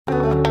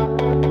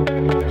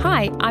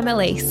Hi, I'm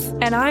Elise.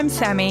 And I'm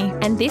Sammy.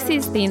 And this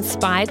is the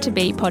Inspired to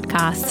Be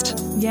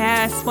podcast.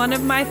 Yes, one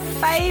of my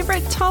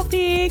favourite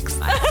topics.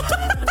 You're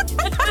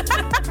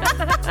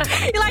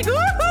like,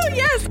 woohoo,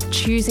 yes.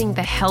 Choosing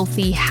the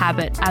healthy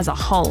habit as a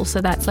whole.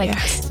 So that's like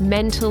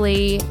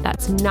mentally,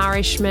 that's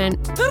nourishment.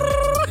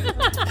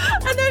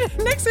 And then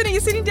next minute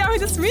you're sitting down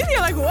with a smoothie. You're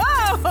like,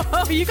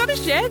 whoa, you got to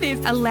share this.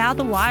 Allow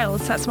the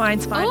wilds. That's my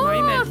inspired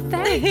moment.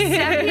 Thanks,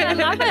 Sammy. I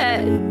love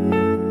it.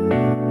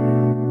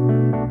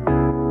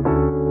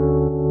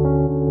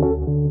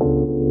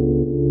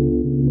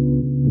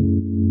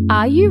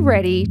 Are you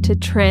ready to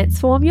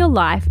transform your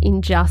life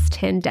in just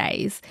 10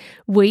 days?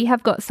 We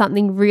have got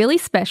something really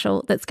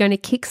special that's going to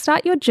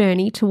kickstart your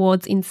journey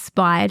towards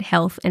inspired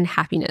health and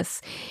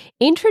happiness.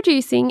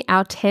 Introducing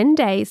our 10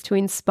 Days to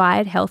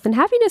Inspired Health and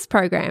Happiness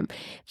program,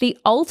 the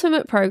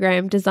ultimate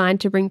program designed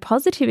to bring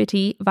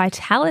positivity,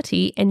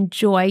 vitality, and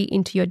joy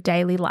into your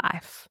daily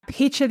life.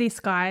 Picture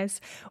this,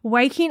 guys.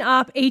 Waking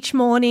up each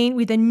morning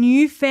with a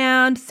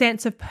newfound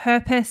sense of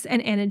purpose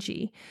and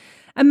energy.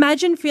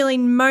 Imagine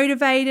feeling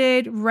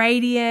motivated,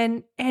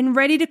 radiant, and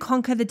ready to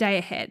conquer the day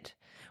ahead.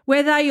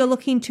 Whether you're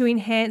looking to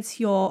enhance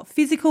your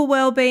physical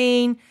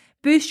well-being,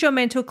 boost your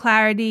mental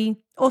clarity,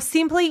 or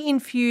simply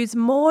infuse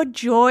more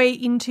joy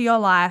into your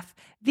life,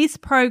 this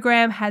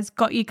program has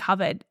got you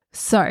covered.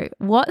 So,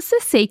 what's the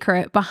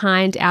secret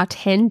behind our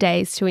 10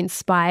 Days to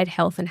Inspired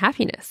Health and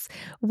Happiness?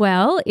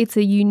 Well, it's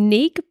a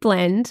unique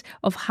blend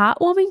of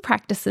heartwarming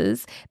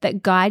practices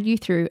that guide you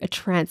through a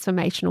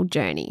transformational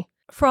journey.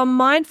 From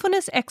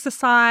mindfulness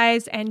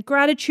exercise and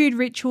gratitude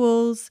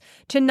rituals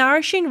to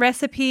nourishing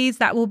recipes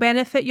that will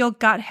benefit your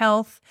gut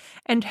health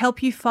and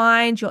help you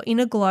find your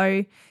inner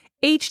glow,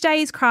 each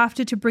day is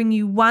crafted to bring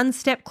you one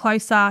step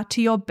closer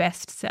to your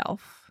best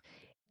self.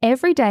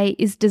 Every day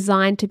is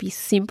designed to be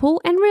simple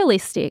and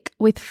realistic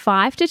with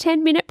 5 to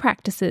 10 minute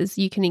practices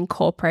you can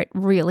incorporate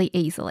really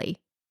easily.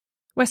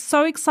 We're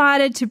so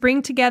excited to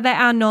bring together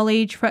our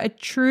knowledge for a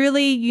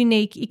truly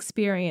unique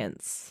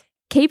experience.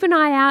 Keep an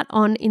eye out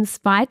on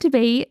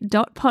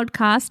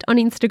inspiredtobe.podcast on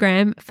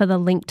Instagram for the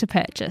link to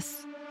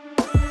purchase.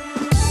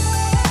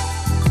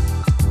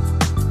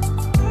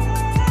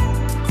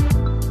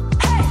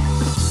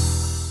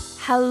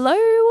 Hello,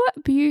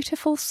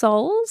 beautiful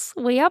souls.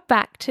 We are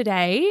back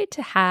today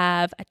to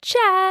have a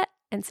chat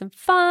and some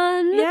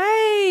fun.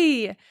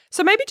 Yay!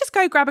 So maybe just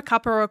go grab a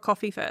cuppa or a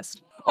coffee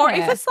first. Or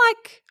if it's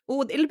like,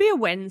 it'll be a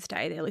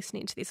Wednesday they're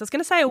listening to this. I was going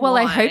to say Well,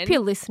 wine. I hope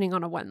you're listening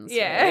on a Wednesday.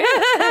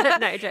 Yeah.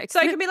 No jokes.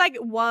 So it can be like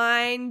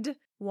wind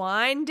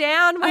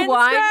down Wednesday.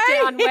 Wind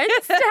down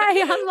Wednesday.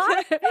 I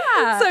like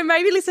that. So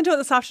maybe listen to it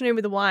this afternoon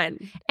with a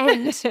wine.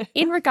 And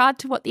in regard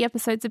to what the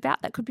episode's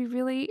about, that could be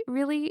really,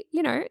 really,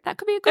 that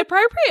could be a good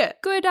appropriate,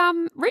 good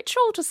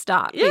ritual to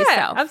start for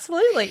yourself.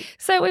 Absolutely.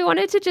 So we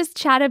wanted to just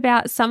chat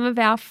about some of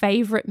our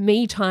favorite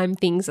me time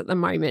things at the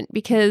moment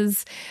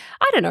because,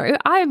 I don't know,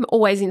 I'm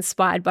always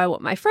inspired by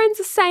what my friends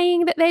are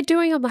saying that they're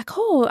doing. I'm like,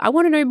 oh, I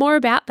want to know more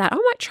about that. I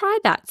might try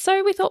that.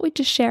 So we thought we'd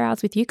just share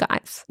ours with you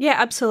guys. Yeah,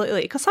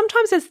 absolutely. Because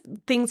sometimes there's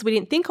things we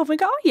didn't think of. We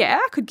go, oh, yeah,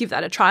 I could give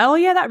that a try. Oh,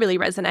 yeah, that really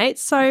resonates.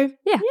 So,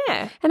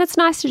 yeah. And it's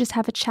nice to just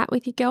have a chat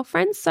with your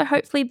girlfriends. So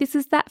hopefully this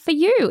is that for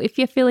you if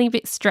you're feeling a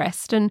bit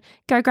stressed and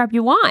go grab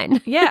your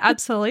wine. Yeah,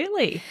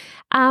 absolutely.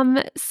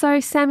 So,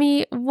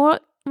 Sammy,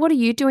 what are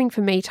you doing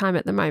for me time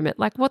at the moment?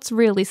 Like, what's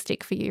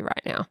realistic for you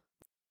right now?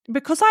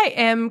 Because I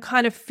am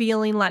kind of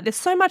feeling like there's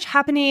so much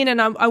happening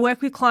and I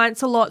work with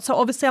clients a lot. So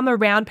obviously I'm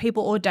around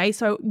people all day.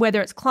 So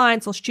whether it's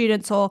clients or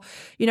students or,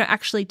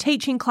 actually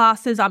teaching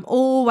classes, I'm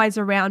always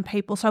around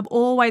people. So I've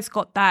always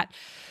got that,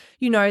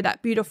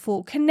 that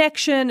beautiful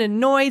connection and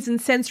noise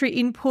and sensory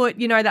input,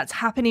 that's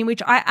happening,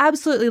 which I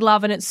absolutely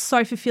love. And it's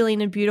so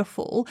fulfilling and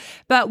beautiful.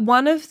 But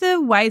one of the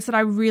ways that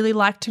I really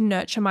like to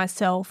nurture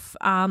myself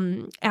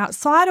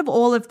outside of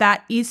all of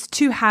that is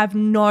to have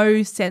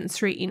no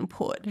sensory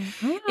input.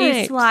 Right.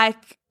 It's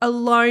like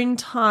alone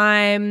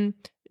time,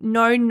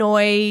 no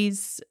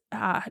noise,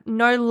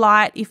 no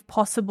light if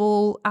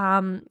possible,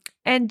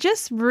 and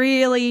just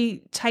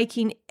really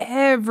taking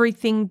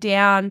everything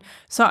down.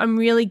 So I'm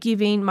really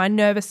giving my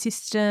nervous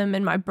system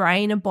and my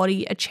brain and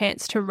body a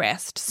chance to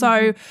rest.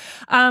 So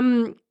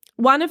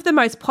one of the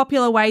most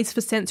popular ways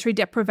for sensory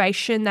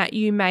deprivation that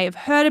you may have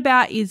heard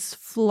about is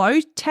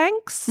float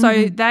tanks.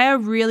 So they are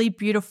really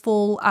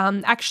beautiful.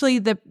 Actually,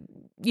 the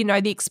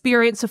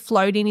experience of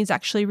floating is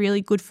actually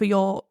really good for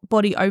your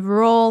body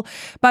overall.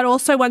 But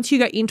also once you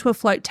go into a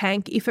float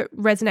tank, if it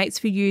resonates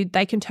for you,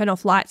 they can turn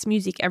off lights,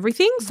 music,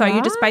 everything. So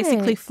you're just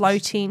basically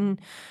floating.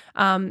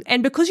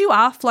 And because you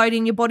are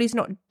floating, your body's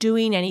not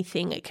doing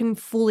anything. It can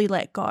fully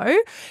let go.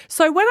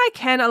 So when I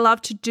can, I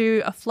love to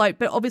do a float,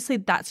 but obviously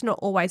that's not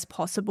always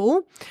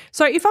possible.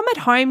 So if I'm at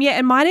home,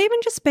 it might even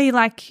just be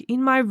like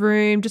in my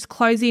room, just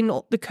closing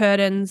the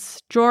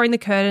curtains, drawing the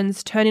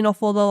curtains, turning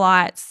off all the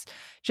lights,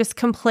 just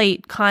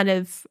complete kind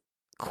of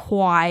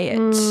quiet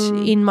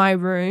in my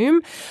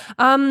room.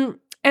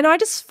 And I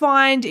just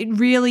find it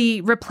really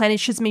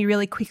replenishes me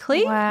really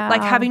quickly. Wow.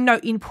 Like having no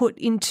input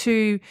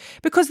into,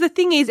 because the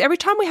thing is, every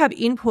time we have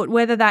input,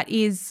 whether that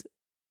is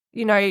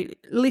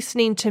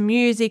listening to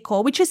music,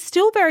 which is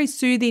still very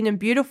soothing and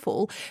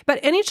beautiful. But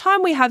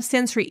anytime we have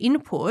sensory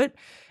input,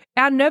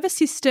 our nervous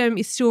system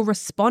is still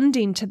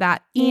responding to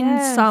that in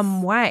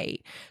some way.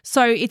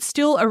 So it's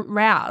still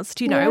aroused,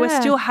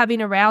 we're still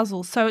having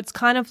arousal. So it's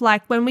kind of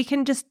like when we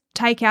can just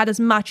take out as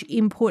much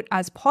input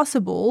as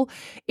possible,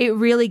 it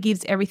really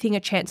gives everything a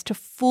chance to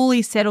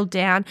fully settle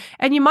down.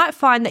 And you might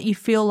find that you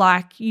feel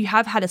like you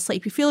have had a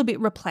sleep. You feel a bit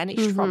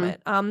replenished from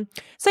it.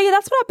 So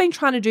that's what I've been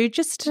trying to do.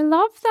 I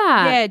love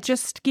that. Yeah,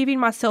 just giving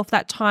myself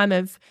that time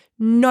of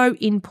no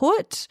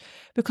input,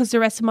 because the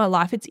rest of my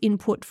life it's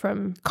input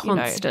from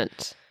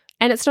constant.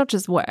 And it's not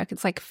just work,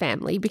 it's like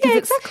family, because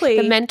it's exactly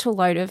the mental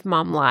load of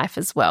mum life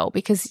as well,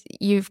 because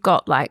you've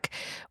got like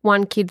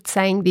one kid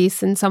saying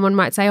this and someone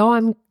might say, oh,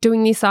 I'm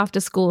doing this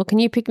after school. Can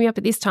you pick me up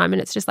at this time? And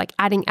it's just like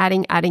adding.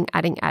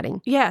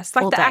 Yes,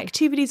 like the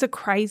activities are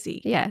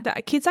crazy. Yeah.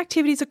 The kids'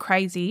 activities are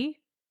crazy.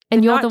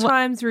 And your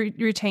times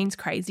routine's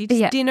crazy.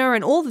 Just dinner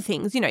and all the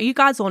things. You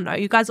guys all know.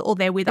 You guys are all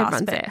there with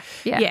Everyone's us. But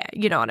there. Yeah,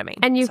 you know what I mean.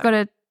 And you've got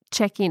to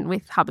check in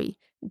with hubby.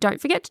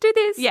 Don't forget to do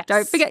this. Yes.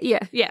 Don't forget. Yeah.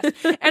 Yes.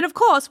 And of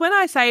course, when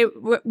I say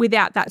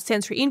without that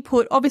sensory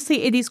input,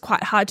 obviously it is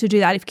quite hard to do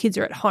that if kids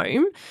are at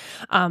home.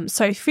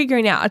 So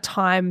figuring out a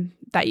time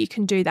that you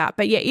can do that.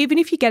 But yeah, even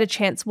if you get a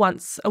chance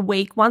once a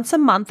week, once a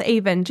month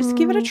even, just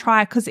give it a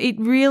try, because it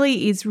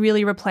really is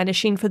really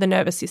replenishing for the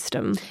nervous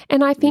system.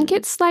 And I think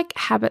it's like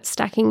habit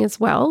stacking as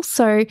well.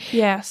 So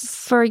yes,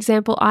 for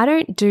example, I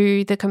don't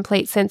do the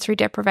complete sensory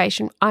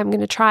deprivation. I'm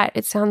going to try it.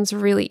 It sounds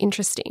really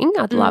interesting.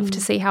 I'd love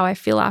to see how I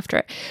feel after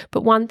it.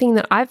 But one thing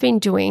that I've been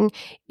doing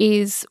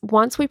is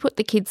once we put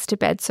the kids to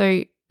bed,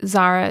 so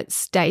Zara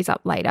stays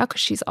up later because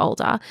she's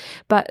older,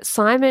 but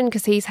Simon,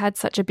 because he's had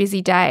such a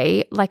busy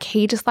day, like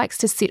he just likes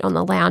to sit on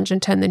the lounge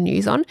and turn the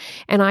news on,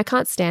 and I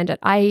can't stand it.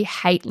 I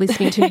hate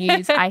listening to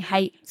news. I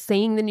hate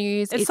seeing the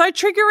news. It's so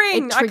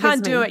triggering. I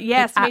can't do it.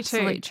 Yes,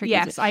 me too.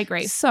 Yes, I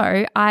agree.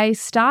 So I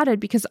started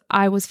because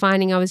I was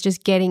finding I was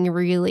just getting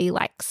really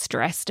like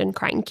stressed and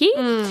cranky.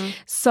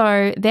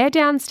 So they're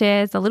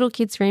downstairs, the little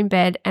kids are in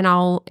bed, and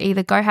I'll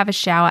either go have a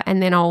shower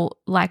and then I'll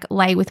like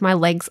lay with my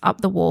legs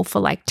up the wall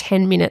for like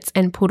 10 minutes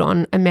and put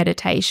on a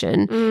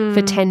meditation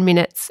for 10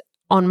 minutes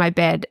on my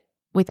bed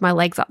with my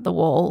legs up the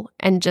wall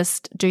and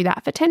just do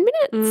that for 10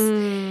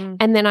 minutes.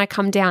 And then I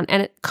come down,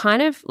 and it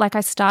kind of like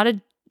I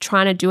started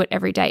trying to do it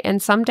every day.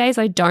 And some days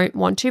I don't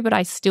want to, but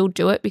I still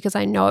do it because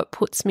I know it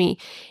puts me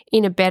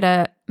in a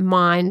better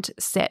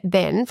mindset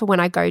then for when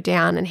I go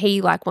down and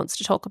he like wants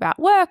to talk about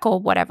work or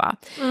whatever.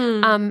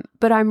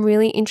 But I'm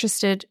really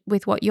interested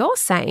with what you're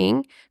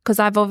saying, because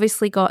I've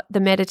obviously got the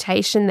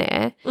meditation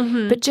there,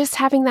 but just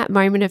having that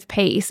moment of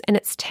peace, and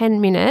it's 10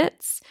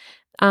 minutes,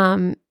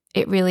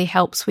 it really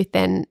helps with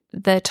then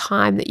the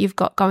time that you've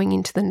got going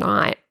into the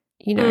night,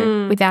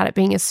 without it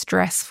being a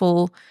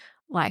stressful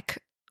like,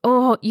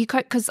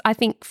 because I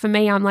think for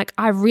me, I'm like,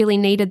 I really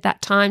needed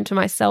that time to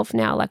myself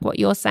now, like what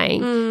you're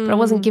saying, but I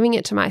wasn't giving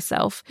it to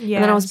myself. Yes.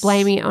 And then I was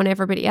blaming it on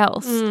everybody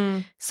else.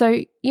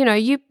 So,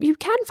 you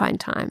can find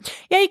time.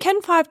 Yeah, you can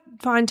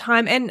find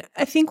time. And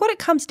I think what it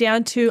comes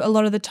down to a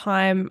lot of the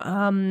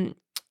time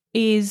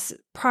is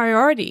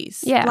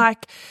priorities. Yeah.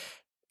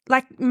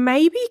 Like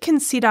maybe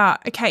consider,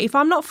 okay, if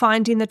I'm not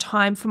finding the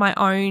time for my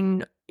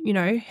own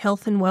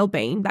health and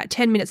well-being, that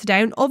 10 minutes a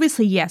day, and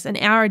obviously, yes, an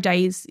hour a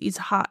day is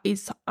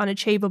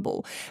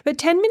unachievable, but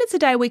 10 minutes a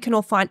day we can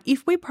all find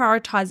if we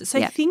prioritize it.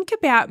 So think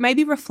about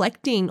maybe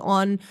reflecting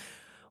on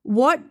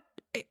what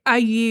are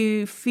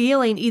you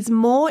feeling is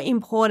more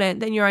important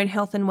than your own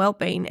health and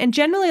well-being. And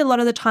generally a lot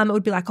of the time it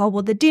would be like, oh,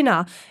 well, the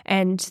dinner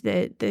and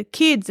the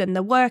kids and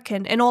the work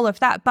and all of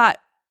that. But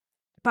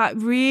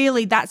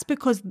really that's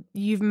because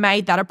you've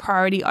made that a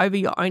priority over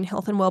your own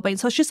health and well-being.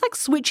 So it's just like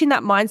switching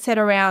that mindset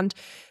around,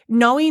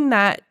 knowing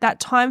that that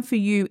time for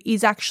you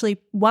is actually,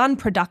 one,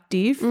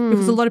 productive,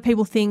 because a lot of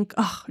people think,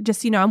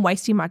 I'm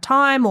wasting my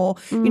time, or,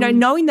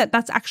 knowing that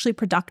that's actually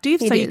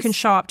productive you can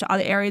show up to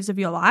other areas of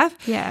your life.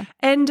 Yeah.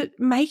 And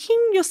making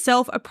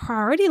yourself a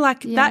priority,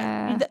 like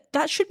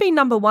that should be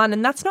number one,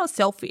 and that's not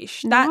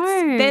selfish.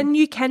 Then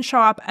you can show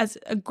up as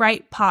a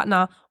great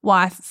partner,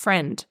 wife,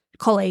 friend,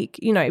 colleague,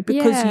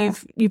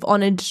 because you've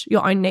honored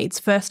your own needs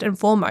first and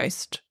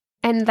foremost.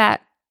 And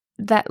that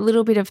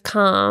little bit of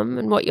calm,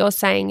 and what you're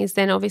saying is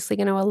then obviously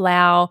going to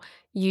allow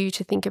you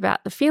to think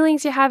about the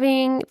feelings you're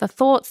having, the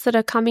thoughts that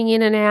are coming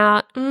in and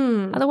out.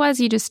 Otherwise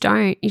you just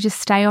don't. You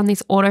just stay on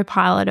this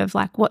autopilot of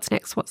like, what's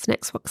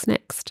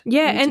next?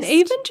 Yeah, and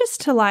even just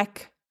to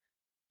like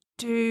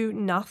do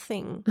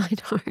nothing. I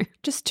know.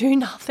 Just do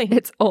nothing.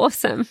 It's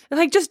awesome.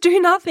 Like, just do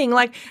nothing.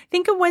 Like,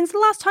 think of when's the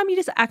last time you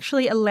just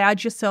actually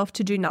allowed yourself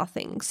to do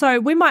nothing. So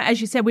we might,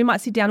 as you said, we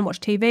might sit down and watch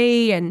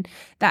TV, and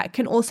that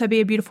can also be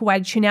a beautiful way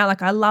to tune out.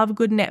 Like, I love a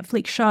good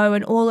Netflix show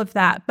and all of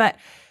that. But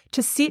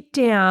to sit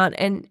down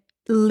and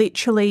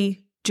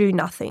literally do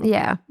nothing.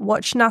 Yeah.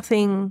 Watch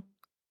nothing,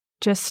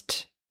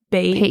 just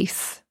be.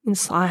 Peace. in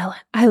silence.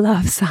 I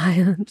love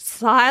silence.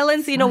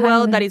 Silence in a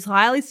world that is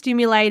highly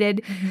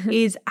stimulated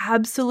is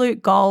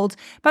absolute gold,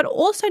 but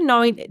also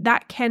knowing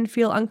that can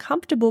feel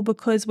uncomfortable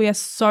because we are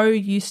so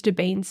used to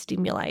being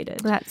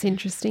stimulated. That's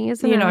interesting,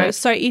 isn't it? You know,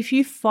 so if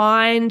you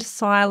find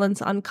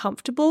silence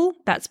uncomfortable,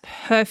 that's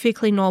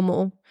perfectly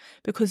normal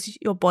because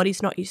your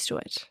body's not used to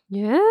it.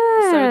 Yeah.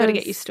 So we've got to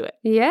get used to it.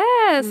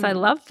 Yes, I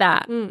love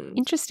that.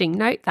 Interesting.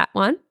 Note that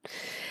one.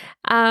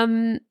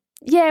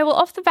 Yeah, well,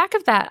 off the back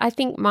of that, I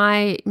think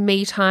my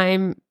me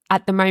time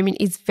at the moment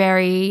is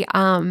very,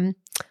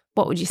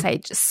 what would you say,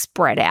 just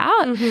spread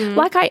out.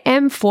 Like I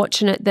am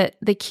fortunate that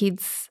the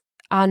kids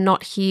are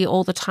not here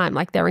all the time,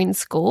 like they're in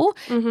school,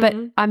 but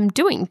I'm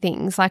doing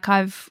things. Like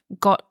I've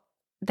got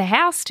the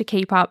house to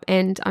keep up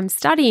and I'm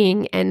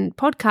studying and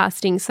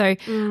podcasting. So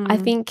I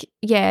think,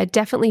 yeah,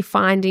 definitely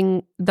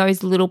finding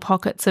those little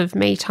pockets of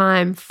me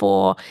time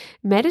for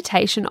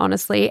meditation,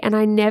 honestly. And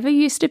I never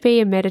used to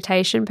be a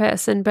meditation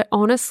person, but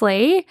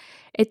honestly,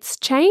 it's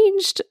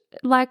changed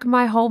like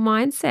my whole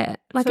mindset.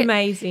 Like it's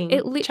amazing.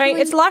 It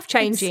literally, it's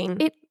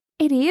life-changing.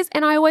 It is.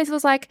 And I always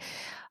was like,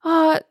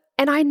 oh,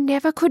 and I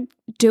never could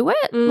do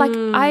it. Like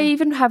I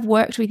even have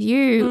worked with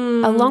you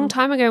a long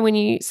time ago when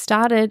you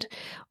started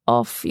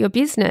off your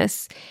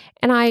business,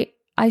 and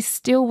I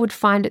still would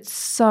find it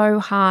so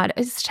hard.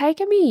 It's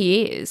taken me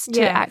years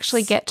to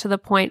actually get to the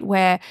point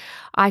where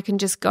I can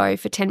just go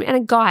for 10 minutes.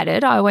 And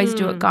guided, I always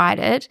do it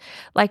guided,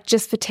 like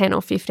just for 10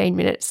 or 15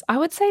 minutes. I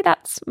would say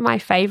that's my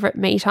favorite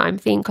me time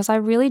thing because I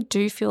really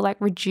do feel like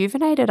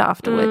rejuvenated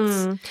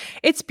afterwards.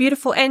 It's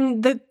beautiful.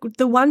 And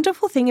the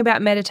wonderful thing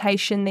about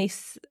meditation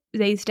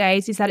these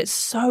days is that it's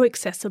so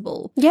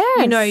accessible. Yes.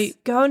 You know,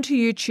 go onto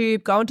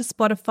YouTube, go onto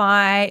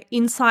Spotify,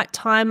 Insight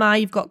Timer,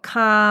 you've got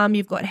Calm,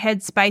 you've got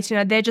Headspace. You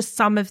know, they're just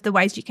some of the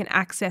ways you can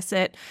access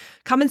it.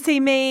 Come and see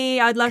me.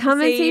 I'd love to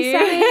see you.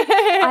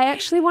 I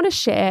actually want to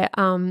share,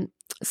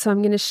 so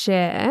I'm going to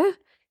share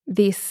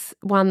this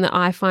one that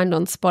I find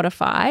on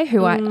Spotify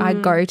who I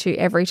go to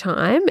every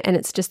time, and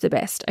it's just the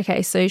best.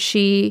 Okay, so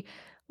I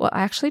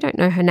actually don't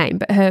know her name,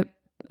 but her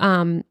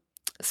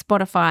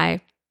Spotify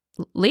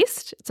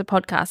list, it's a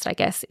podcast, I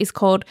guess, is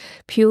called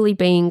Purely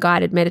Being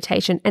Guided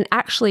Meditation. And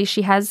actually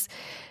she has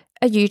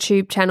a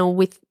YouTube channel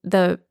with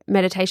the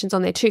meditations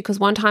on there too, because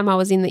one time I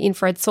was in the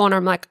infrared sauna,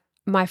 I'm like,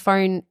 my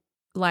phone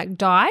like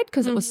died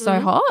because it was so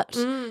hot.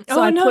 So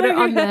I put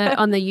it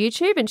on the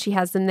YouTube, and she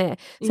has them there.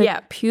 So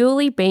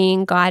Purely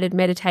Being Guided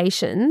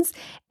Meditations,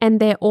 and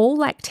they're all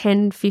like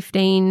 10,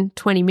 15,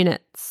 20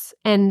 minutes,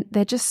 and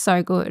they're just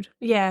so good.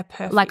 Yeah,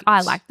 perfect. Like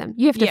I like them.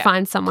 You have to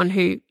find someone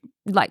who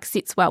like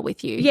sits well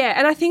with you. Yeah,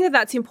 and I think that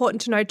that's important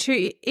to know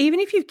too.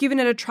 Even if you've given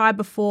it a try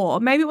before,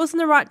 maybe it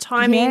wasn't the right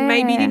timing,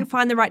 maybe you didn't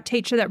find the right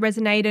teacher that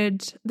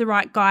resonated, the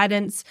right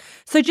guidance.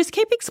 So just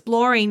keep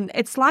exploring.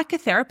 It's like a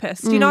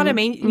therapist. You know what I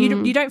mean?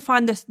 You don't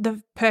find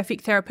the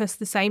perfect therapist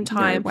the same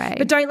time. No way.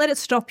 But don't let it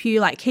stop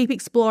you. Like keep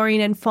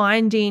exploring and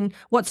finding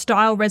what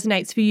style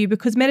resonates for you,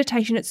 because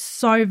meditation, it's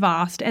so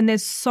vast and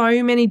there's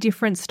so many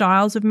different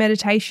styles of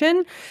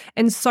meditation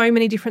and so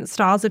many different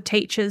styles of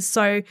teachers.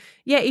 So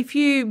yeah, if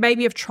you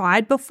maybe have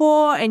tried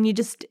before and it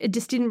just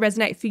didn't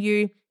resonate for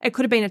you, it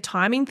could have been a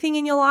timing thing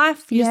in your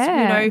life. You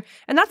know,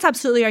 and that's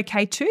absolutely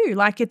okay too.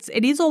 Like it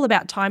is all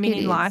about timing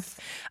in life.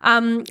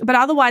 But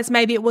otherwise,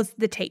 maybe it was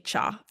the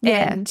teacher.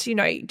 And you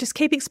know, just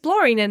keep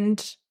exploring.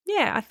 And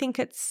I think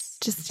it's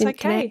okay.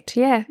 Connect.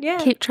 Yeah.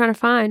 Keep trying to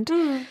find.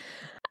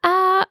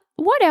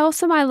 What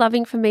else am I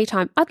loving for me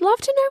time? I'd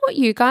love to know what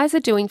you guys are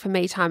doing for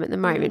me time at the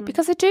moment,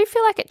 because I do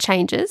feel like it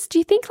changes. Do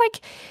you think like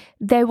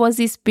there was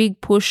this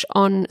big push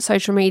on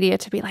social media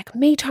to be like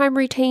me time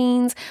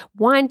routines,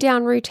 wind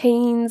down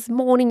routines,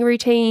 morning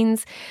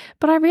routines?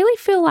 But I really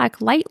feel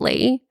like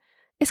lately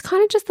it's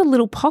kind of just the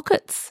little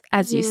pockets,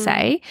 as you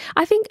say.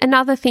 I think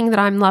another thing that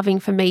I'm loving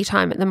for me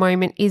time at the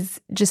moment is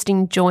just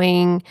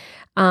enjoying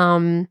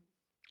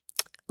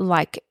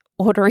like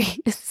ordering.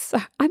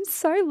 I'm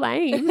so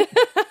lame.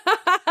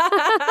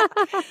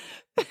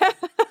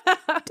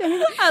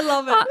 I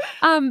love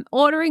it.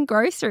 Ordering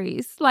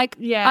groceries. Like,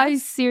 I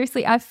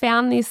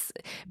found this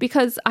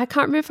because I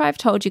can't remember if I've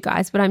told you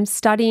guys, but I'm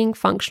studying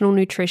functional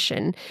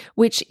nutrition,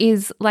 which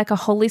is like a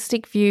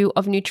holistic view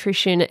of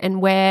nutrition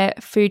and where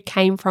food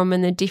came from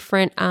and the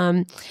different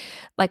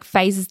like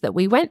phases that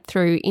we went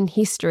through in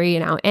history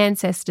and our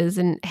ancestors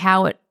and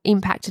how it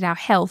impacted our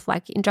health,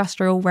 like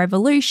industrial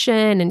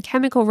revolution and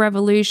chemical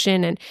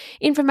revolution and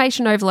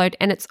information overload.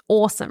 And it's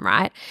awesome,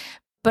 right?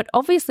 But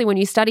obviously when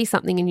you study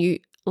something and you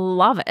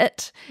love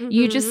it,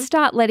 you just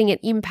start letting it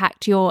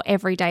impact your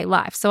everyday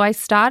life. So I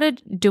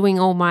started doing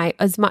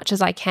as much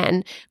as I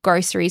can,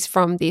 groceries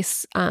from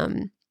this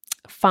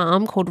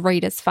farm called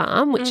Rita's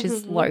Farm, which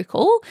is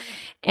local,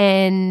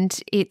 and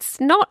it's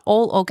not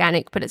all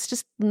organic, but it's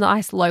just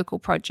nice local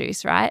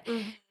produce, right?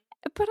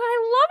 But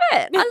I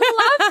love it.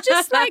 I love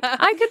just like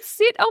I could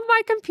sit on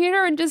my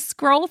computer and just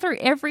scroll through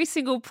every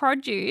single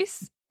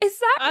produce. Is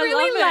that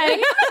really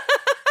lame?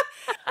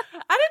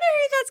 I don't know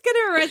who that's going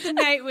to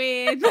resonate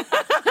with.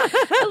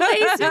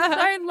 Elise, you're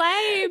so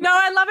lame. No,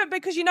 I love it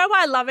because you know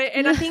why I love it,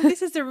 and I think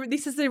this is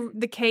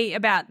the key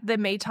about the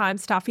me time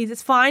stuff is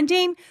it's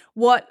finding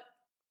what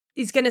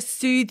is going to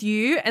soothe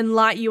you and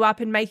light you up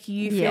and make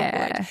you feel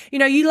good. You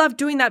know, you love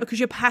doing that because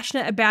you're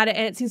passionate about it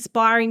and it's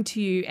inspiring to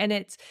you, and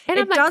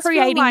I'm like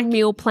creating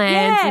meal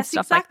plans and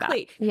stuff like that.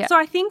 Yeah. So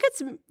I think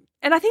it's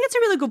a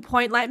really good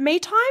point. Like, me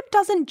time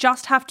doesn't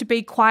just have to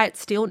be quiet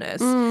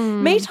stillness.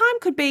 Me time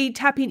could be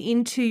tapping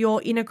into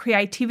your inner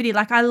creativity.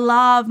 Like, I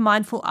love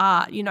mindful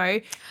art, you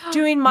know,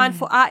 doing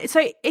mindful art.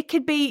 So it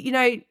could be, you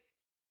know,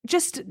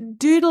 just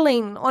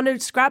doodling on a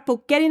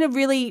scrapbook, getting a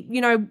really,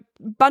 you know,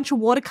 bunch of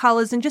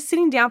watercolors and just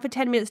sitting down for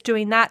 10 minutes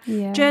doing that,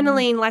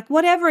 journaling, like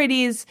whatever it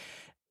is.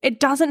 It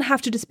doesn't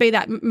have to just be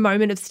that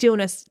moment of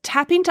stillness.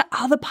 Tap into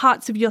other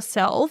parts of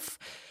yourself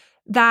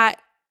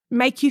that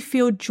make you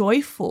feel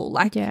joyful.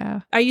 Like,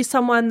 are you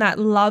someone that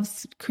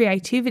loves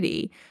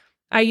creativity?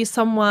 Are you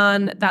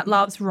someone that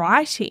loves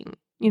writing?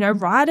 You know,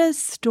 write a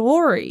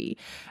story.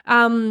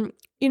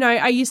 You know,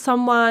 are you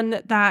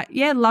someone that,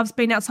 loves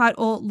being outside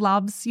or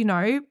loves, you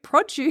know,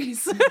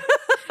 produce?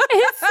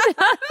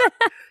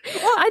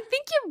 I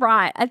think you're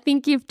right. I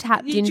think you've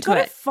tapped into it. You've got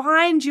to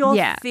find your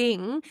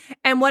thing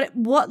and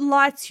what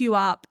lights you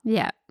up.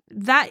 Yeah.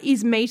 That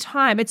is me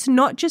time. It's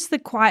not just the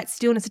quiet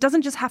stillness. It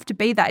doesn't just have to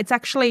be that. It's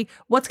actually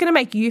what's going to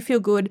make you feel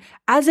good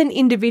as an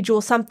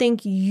individual, something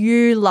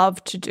you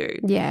love to do.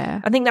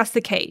 Yeah. I think that's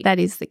the key. That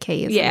is the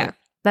key, isn't it?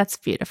 That's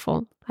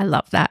beautiful. I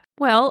love that.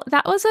 Well,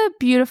 that was a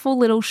beautiful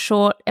little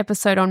short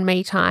episode on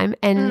me time,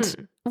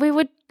 and we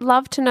would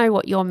love to know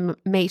what your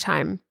me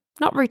time,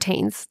 not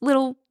routines,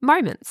 little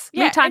moments,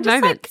 me time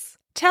moments. Like,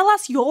 tell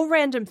us your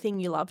random thing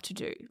you love to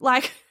do.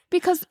 Like,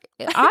 because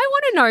I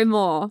want to know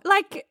more.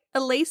 Like,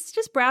 Elise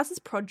just browses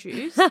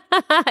produce.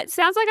 It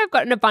sounds like I've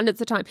got an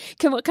abundance of time.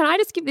 Can I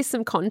just give this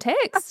some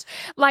context?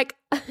 Like,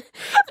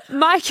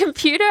 my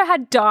computer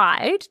had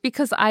died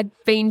because I'd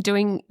been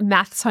doing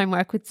maths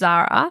homework with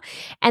Zara,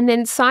 and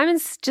then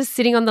Simon's just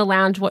sitting on the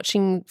lounge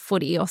watching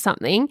footy or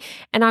something,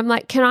 and I'm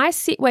like, can I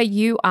sit where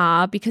you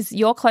are because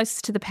you're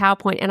closest to the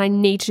PowerPoint and I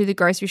need to do the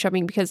grocery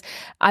shopping because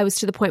I was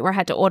to the point where I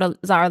had to order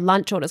Zara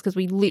lunch orders because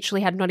we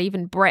literally had not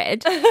even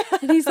bread.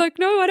 And he's like,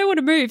 no, I don't want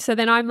to move. So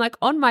then I'm like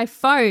on my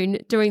phone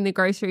doing the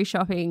grocery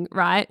shopping,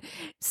 right?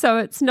 So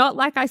it's not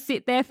like I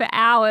sit there for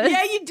hours.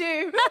 Yeah, you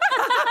do.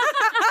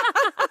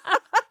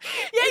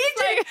 Yeah, you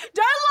do.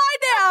 Don't lie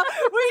now.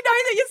 We know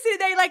that you're sitting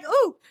there like,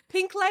 ooh,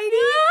 pink lady,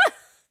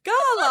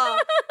 Gala,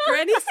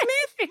 Granny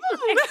Smith.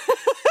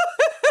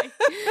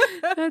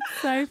 That's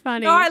so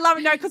funny. No, I love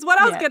it. No, because what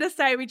I was going to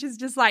say, which is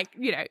just like,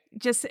 you know,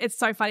 just it's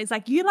so funny. It's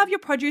like, you love your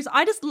produce.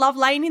 I just love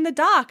laying in the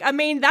dark. I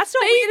mean, that's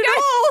not weird at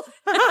all.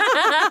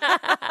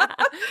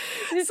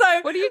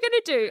 So what are you going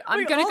to do?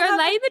 I'm going to go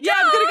lay in the dark. Yeah,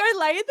 I'm going to go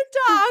lay in the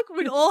dark.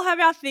 We'd all have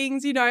our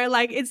things, you know,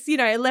 like it's, you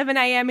know, 11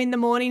 a.m. in the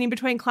morning in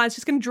between clients,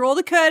 just going to draw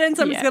the curtains.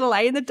 I'm just going to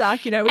lay in the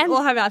dark, you know, we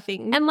all have our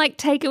things. And like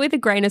take it with a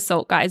grain of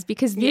salt, guys,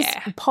 because this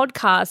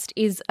podcast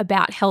is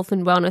about health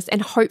and wellness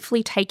and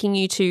hopefully taking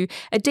you to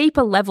a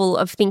deeper level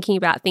of thinking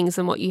about things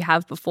than what you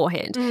have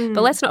beforehand.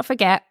 But let's not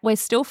forget, we're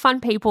still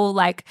fun people.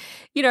 Like,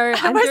 you know,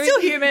 we're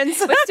still humans.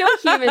 We're still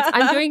humans.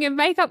 I'm doing a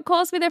makeup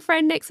course with a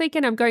friend next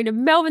weekend. I'm going to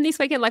Melbourne this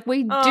weekend. Like,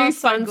 we do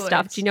fun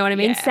stuff. Do you know what I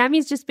mean? Yeah.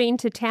 Sammy's just been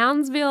to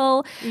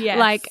Townsville. Yes.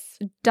 Like,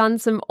 done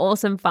some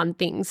awesome fun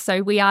things.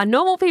 So we are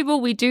normal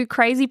people. We do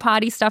crazy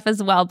party stuff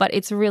as well, but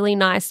it's really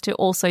nice to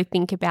also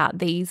think about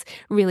these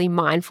really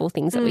mindful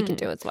things that we can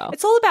do as well.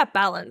 It's all about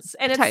balance.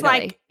 And it's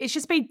like, it's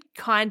just be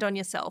kind on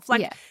yourself.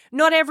 Like,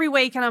 not every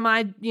week am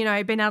I, you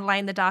know, being able to lay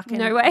in the dark and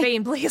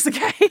being bliss,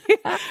 okay?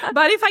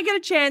 But if I get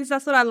a chance,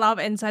 that's what I love.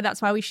 And so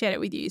that's why we shared it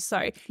with you.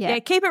 So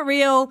keep it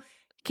real.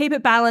 Keep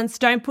it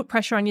balanced. Don't put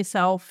pressure on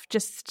yourself.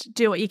 Just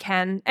do what you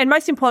can. And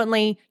most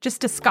importantly,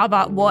 just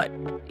discover what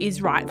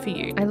is right for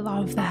you. I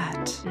love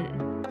that.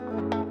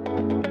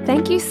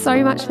 Thank you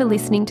so much for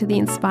listening to the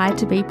Inspired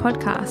to Be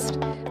podcast.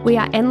 We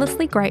are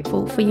endlessly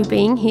grateful for you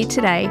being here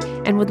today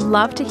and would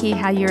love to hear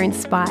how you're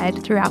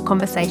inspired through our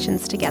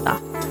conversations together.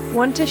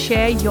 Want to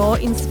share your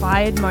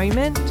inspired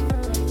moment?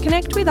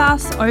 Connect with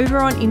us over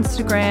on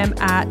Instagram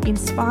at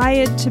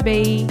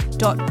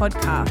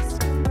inspiredtobe.podcast.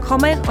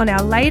 Comment on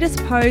our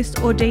latest post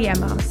or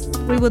DM us.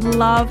 We would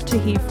love to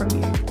hear from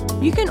you.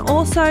 You can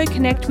also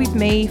connect with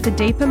me for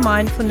deeper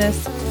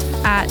mindfulness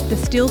at the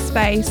Still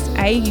Space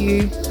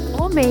AU,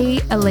 or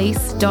me,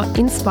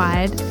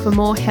 Elise.inspired, for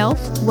more health,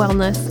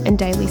 wellness and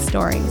daily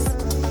stories.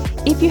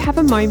 If you have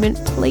a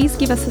moment, please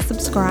give us a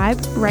subscribe,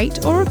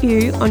 rate or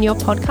review on your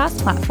podcast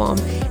platform,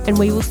 and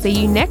we will see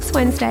you next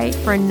Wednesday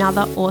for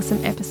another awesome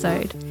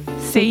episode.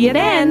 See you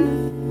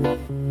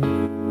then.